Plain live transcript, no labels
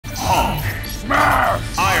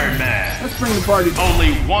bring the party.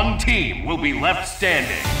 Only one team will be left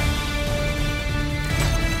standing.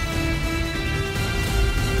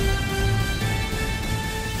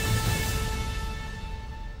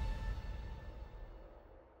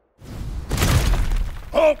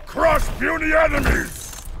 Hulk crush puny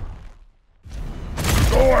enemies!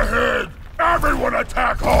 Go ahead! Everyone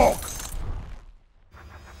attack Hulk!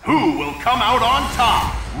 Who will come out on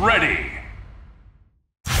top? Ready!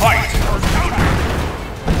 Fight!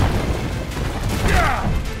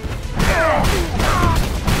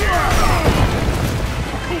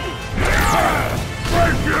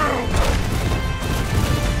 Thank you!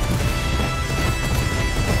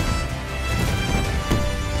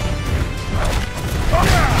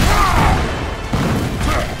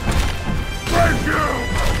 Thank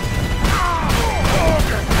you!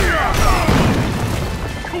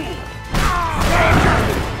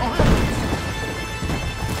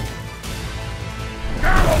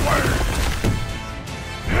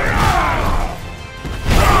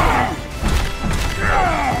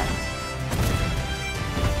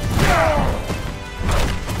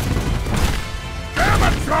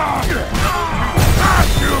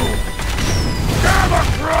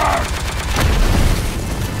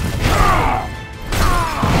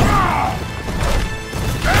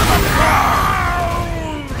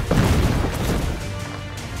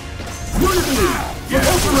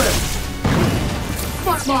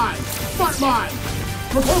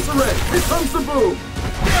 Repulsor ray! Here comes the boom!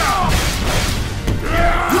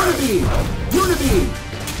 Unity! Unity!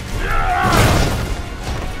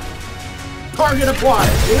 Target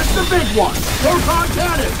acquired! It's the big one! Proton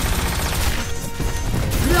cannon!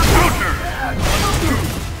 Counter!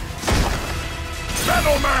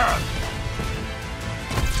 Gentleman!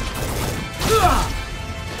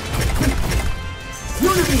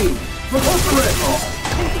 Unity! Repulsor ray!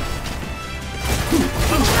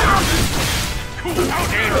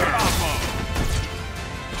 Danger combo!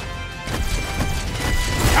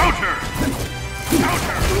 Counter!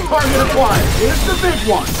 Counter! Target acquired! It's the big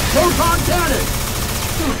one! Proton cannon!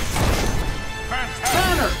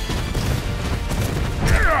 Banner!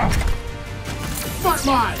 Smart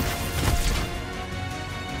mine!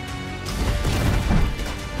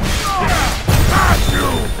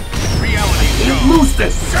 Reality show! Loose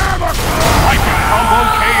this!